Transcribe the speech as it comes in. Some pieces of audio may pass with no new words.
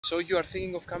So you are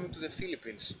thinking of coming to the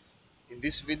Philippines. In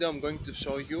this video I'm going to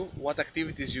show you what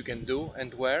activities you can do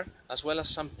and where, as well as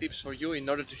some tips for you in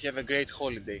order to have a great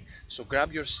holiday. So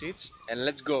grab your seats and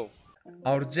let's go!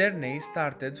 Our journey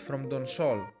started from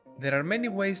Donsol. There are many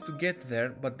ways to get there,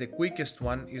 but the quickest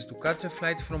one is to catch a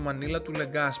flight from Manila to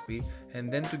Legazpi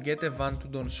and then to get a van to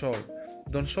Donsol.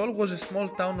 Donsol was a small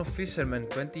town of fishermen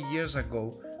 20 years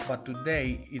ago, but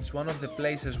today it's one of the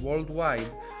places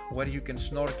worldwide where you can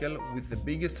snorkel with the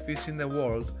biggest fish in the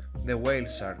world, the whale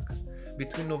shark.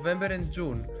 Between November and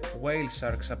June, whale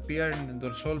sharks appear in the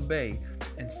Donsol Bay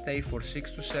and stay for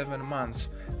 6 to 7 months,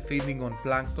 feeding on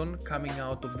plankton coming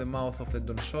out of the mouth of the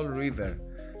Donsol River.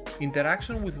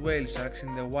 Interaction with whale sharks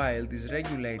in the wild is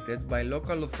regulated by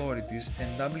local authorities,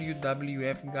 and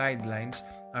WWF guidelines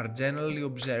are generally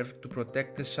observed to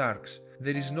protect the sharks.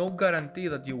 There is no guarantee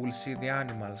that you will see the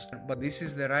animals, but this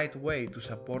is the right way to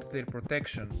support their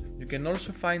protection. You can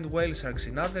also find whale sharks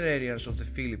in other areas of the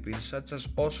Philippines, such as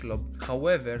Oslob.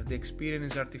 However, the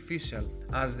experience is artificial,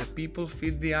 as the people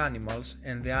feed the animals,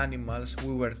 and the animals,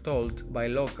 we were told by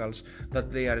locals,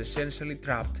 that they are essentially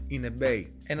trapped in a bay.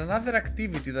 And another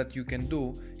activity that you can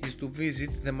do is to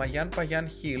visit the Mayanpayan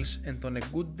hills, and on a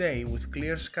good day with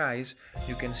clear skies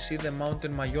you can see the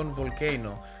mountain Mayon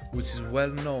volcano, which is well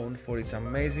known for its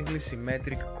amazingly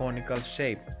symmetric conical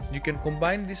shape. You can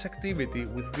combine this activity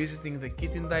with visiting the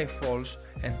Kitindai Falls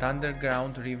and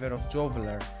underground river of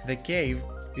Jovellar. The cave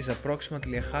is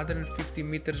approximately 150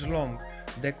 meters long,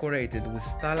 decorated with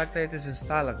stalactites and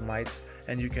stalagmites,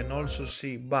 and you can also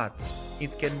see bats.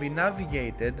 It can be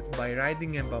navigated by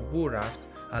riding a bamboo raft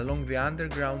along the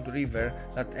underground river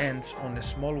that ends on a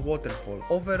small waterfall.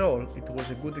 Overall, it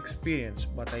was a good experience,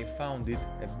 but I found it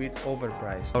a bit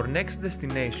overpriced. Our next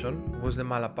destination was the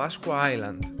Malapascua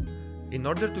island. In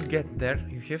order to get there,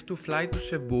 you have to fly to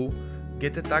Cebu,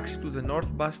 get a taxi to the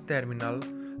North Bus Terminal,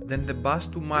 then the bus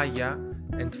to Maya,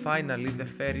 and finally the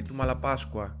ferry to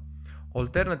Malapascua.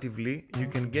 Alternatively, you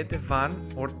can get a van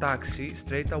or taxi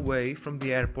straight away from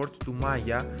the airport to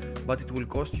Maya, but it will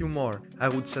cost you more. I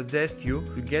would suggest you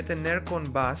to get an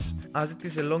aircon bus, as it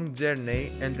is a long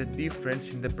journey and the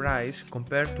difference in the price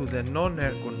compared to the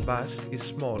non-aircon bus is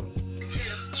small.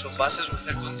 So buses with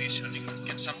air conditioning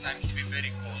can sometimes be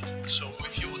very cold, so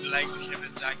if you would like to have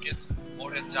a jacket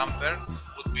or a jumper,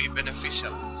 would be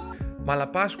beneficial.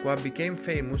 Malapascua became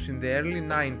famous in the early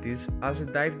 90s as a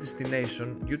dive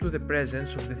destination due to the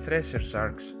presence of the thresher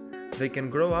sharks. They can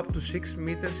grow up to 6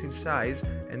 meters in size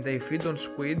and they feed on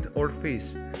squid or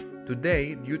fish.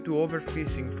 Today, due to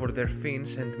overfishing for their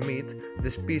fins and meat, the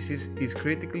species is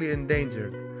critically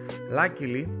endangered.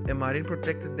 Luckily, a marine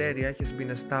protected area has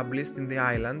been established in the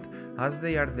island, as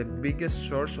they are the biggest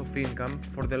source of income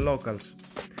for the locals.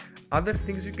 Other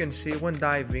things you can see when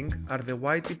diving are the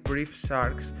white-tip reef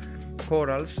sharks,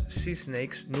 corals, sea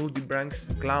snakes, nudibranchs,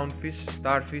 clownfish,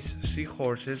 starfish,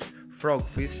 seahorses,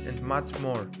 frogfish, and much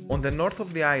more. On the north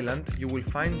of the island, you will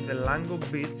find the Langob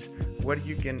beach, where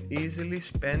you can easily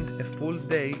spend a full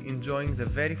day enjoying the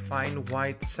very fine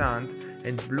white sand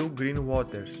and blue-green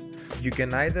waters. You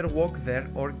can either walk there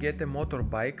or get a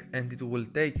motorbike, and it will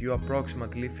take you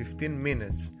approximately 15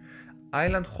 minutes.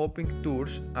 Island hopping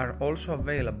tours are also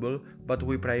available, but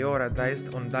we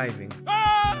prioritized on diving.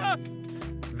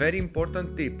 Very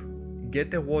important tip: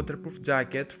 get a waterproof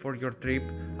jacket for your trip,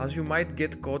 as you might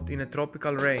get caught in a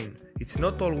tropical rain. It's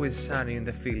not always sunny in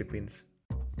the Philippines.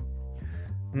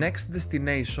 Next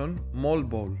destination,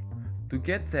 Moalboal. To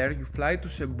get there, you fly to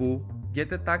Cebu,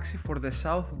 get a taxi for the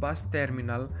South Bus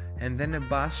Terminal, and then a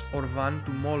bus or van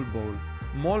to Moalboal.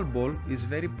 Moalboal is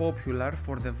very popular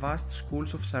for the vast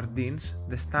schools of sardines,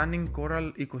 the stunning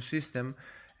coral ecosystem,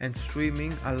 and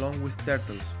swimming along with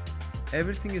turtles.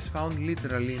 Everything is found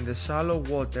literally in the shallow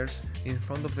waters in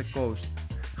front of the coast.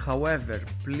 However,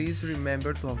 please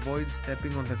remember to avoid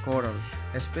stepping on the coral.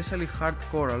 Especially hard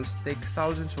corals take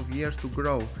thousands of years to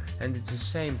grow, and it's a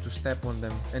shame to step on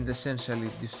them and essentially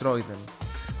destroy them.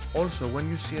 Also, when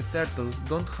you see a turtle,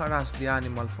 don't harass the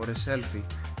animal for a selfie.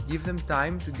 Give them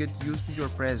time to get used to your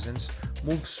presence,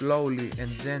 move slowly and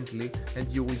gently, and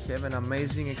you will have an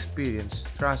amazing experience,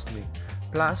 trust me.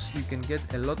 Plus, you can get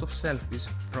a lot of selfies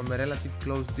from a relative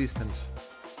close distance.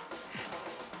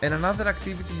 And another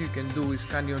activity you can do is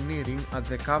canyoneering at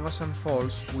the Kawasan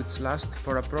Falls, which lasts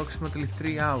for approximately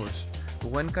 3 hours.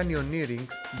 When canyoneering,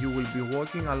 you will be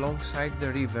walking alongside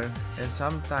the river and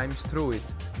sometimes through it.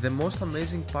 The most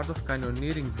amazing part of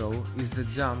canyoneering though is the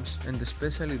jumps, and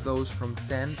especially those from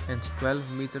 10 and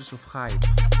 12 meters of height.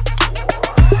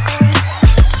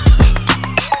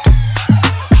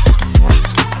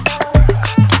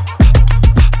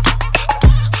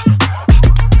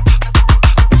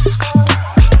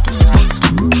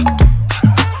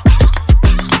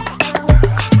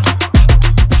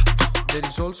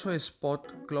 also a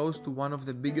spot close to one of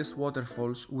the biggest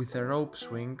waterfalls with a rope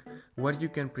swing where you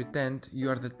can pretend you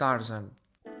are the Tarzan.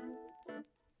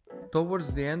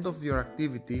 Towards the end of your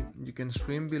activity, you can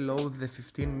swim below the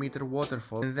 15-meter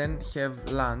waterfall and then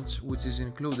have lunch, which is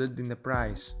included in the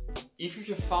price. If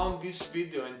you have found this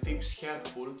video and tips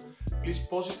helpful, please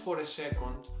pause it for a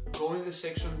second, go in the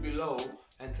section below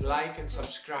and like and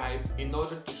subscribe in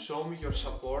order to show me your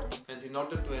support and in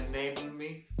order to enable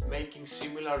me making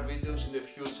similar videos in the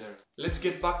future. Let's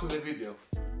get back to the video.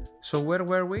 So where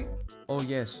were we? Oh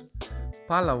yes,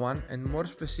 Palawan, and more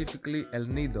specifically El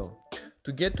Nido.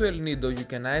 To get to El Nido, you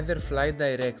can either fly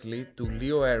directly to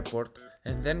Leo Airport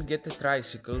and then get a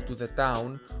tricycle to the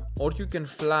town, or you can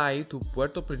fly to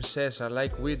Puerto Princesa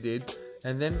like we did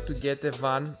and then to get a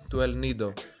van to El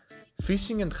Nido.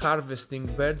 Fishing and harvesting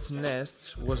birds'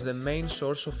 nests was the main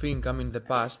source of income in the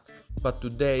past, but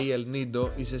today El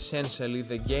Nido is essentially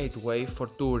the gateway for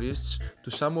tourists to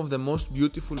some of the most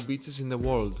beautiful beaches in the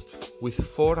world, with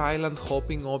 4 island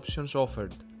hopping options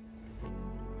offered.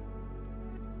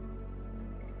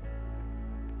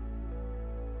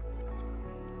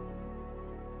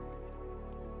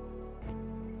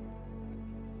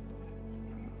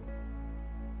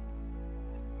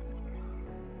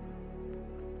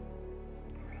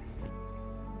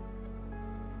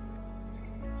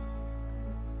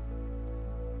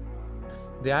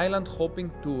 The island hopping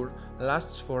tour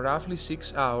lasts for roughly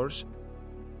 6 hours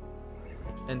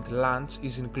and lunch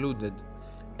is included.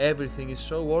 Everything is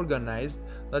so organized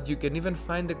that you can even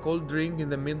find a cold drink in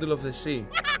the middle of the sea.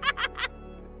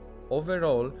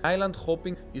 Overall, island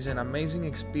hopping is an amazing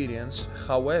experience.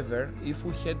 However, if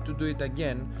we had to do it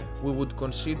again, we would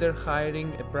consider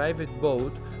hiring a private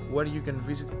boat where you can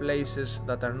visit places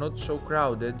that are not so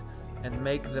crowded and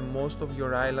make the most of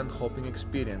your island hopping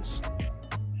experience.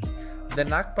 The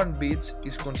Nacpan beach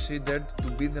is considered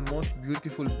to be the most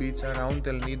beautiful beach around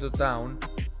El Nido town,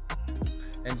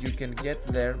 and you can get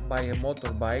there by a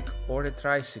motorbike or a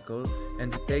tricycle,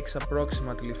 and it takes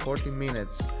approximately 40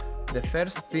 minutes. The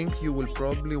first thing you will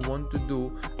probably want to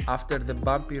do after the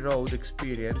bumpy road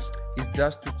experience is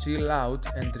just to chill out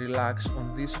and relax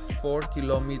on this 4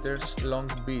 kilometers long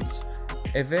beach.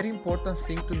 A very important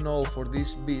thing to know for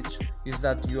this beach is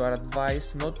that you are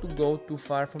advised not to go too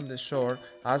far from the shore,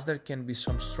 as there can be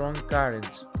some strong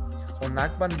currents. On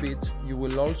Nacpan beach you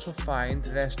will also find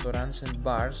restaurants and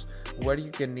bars where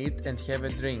you can eat and have a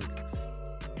drink.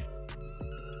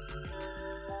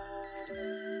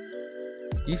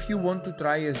 If you want to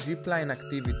try a zipline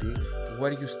activity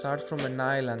where you start from an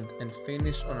island and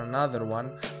finish on another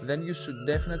one, then you should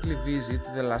definitely visit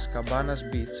the Las Cabanas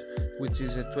beach, which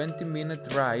is a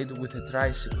 20-minute ride with a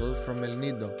tricycle from El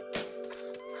Nido.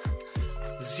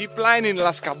 Zipline in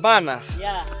Las Cabanas!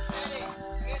 Yeah.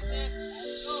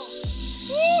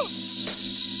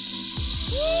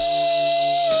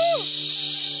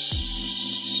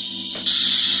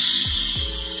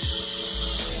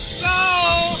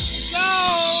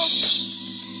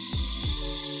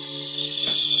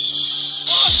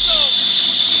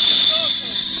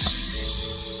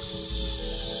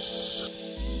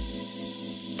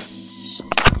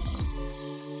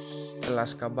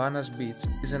 Las Cabanas beach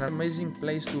is an amazing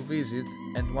place to visit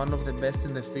and one of the best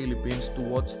in the Philippines to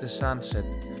watch the sunset.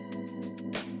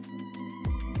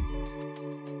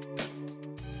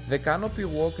 The Canopy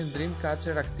walk and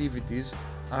Dreamcatcher activities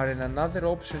are another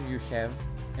option you have,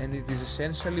 and it is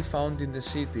essentially found in the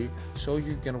city, so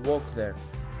you can walk there.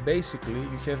 Basically,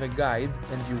 you have a guide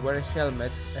and you wear a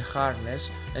helmet, a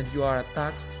harness, and you are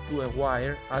attached to a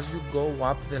wire as you go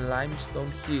up the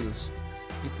limestone hills.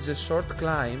 It is a short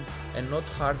climb and not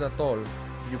hard at all.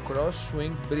 You cross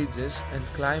swing bridges and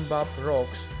climb up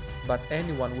rocks, but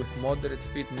anyone with moderate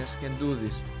fitness can do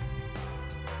this.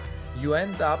 You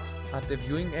end up at a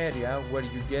viewing area where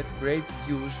you get great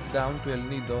views down to El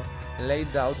Nido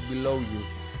laid out below you.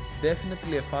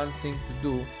 Definitely a fun thing to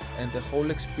do, and the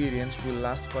whole experience will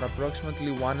last for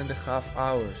approximately 1.5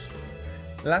 hours.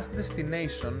 Last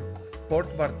destination,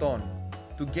 Port Barton.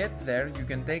 To get there, you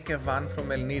can take a van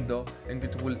from El Nido and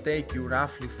it will take you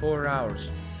roughly 4 hours.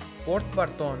 Port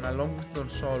Barton, along with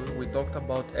Donsol, we talked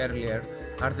about earlier,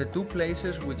 are the two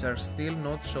places which are still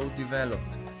not so developed.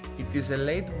 It is a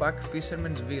laid-back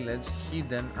fisherman's village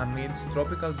hidden amidst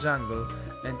tropical jungle,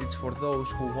 and it's for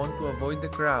those who want to avoid the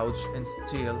crowds and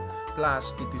chill.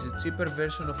 Plus, it is a cheaper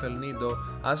version of El Nido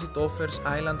as it offers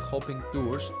island hopping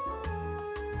tours,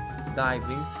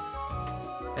 diving,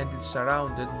 and it's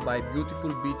surrounded by beautiful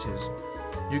beaches.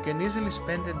 You can easily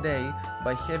spend a day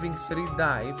by having 3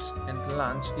 dives, and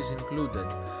lunch is included.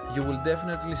 You will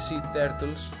definitely see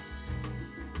turtles,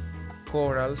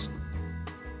 corals,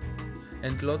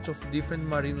 and lots of different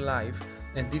marine life,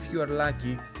 and if you are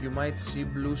lucky you might see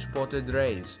blue spotted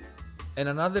rays. And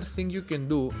another thing you can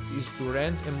do is to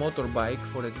rent a motorbike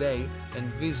for a day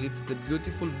and visit the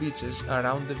beautiful beaches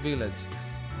around the village.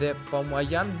 The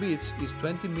Pamuayan beach is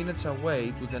 20 minutes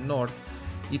away to the north.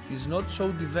 It is not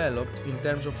so developed in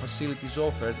terms of facilities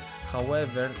offered,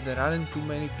 however there aren't too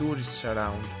many tourists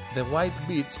around. The White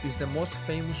Beach is the most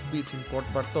famous beach in Port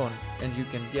Barton, and you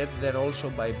can get there also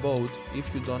by boat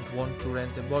if you don't want to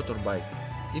rent a motorbike.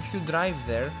 If you drive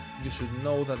there, you should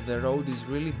know that the road is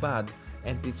really bad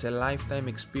and it's a lifetime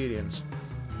experience.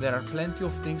 There are plenty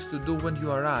of things to do when you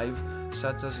arrive,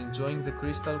 such as enjoying the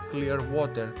crystal clear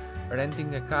water,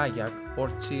 renting a kayak,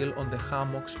 or chill on the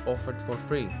hammocks offered for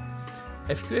free.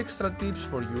 A few extra tips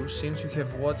for you since you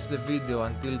have watched the video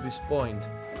until this point.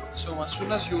 So as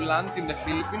soon as you land in the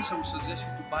Philippines, I would suggest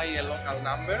you to buy a local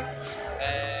number.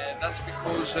 That's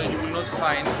because you will not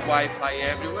find Wi-Fi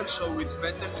everywhere, so it's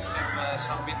better to have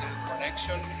some internet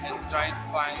connection and try to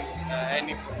find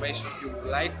any information you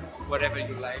like, wherever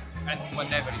you like and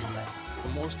whenever you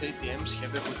like. Most ATMs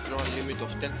have a withdrawal limit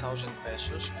of 10,000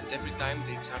 pesos, and every time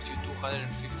they charge you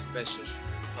 250 pesos.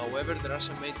 However, there are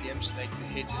some ATMs like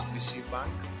the HSBC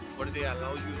Bank where they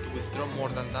allow you to withdraw more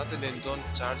than that and they don't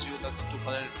charge you that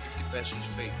 250 pesos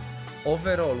fee.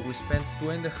 Overall, we spent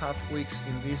 2.5 weeks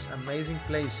in these amazing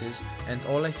places, and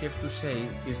all I have to say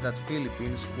is that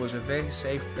Philippines was a very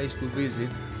safe place to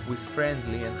visit with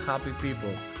friendly and happy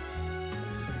people.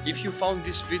 If you found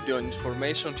this video and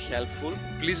information helpful,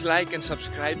 please like and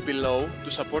subscribe below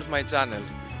to support my channel.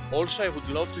 Also, I would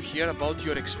love to hear about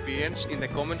your experience in the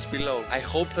comments below. I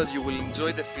hope that you will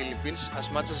enjoy the Philippines as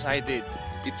much as I did.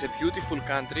 It's a beautiful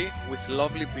country with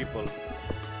lovely people.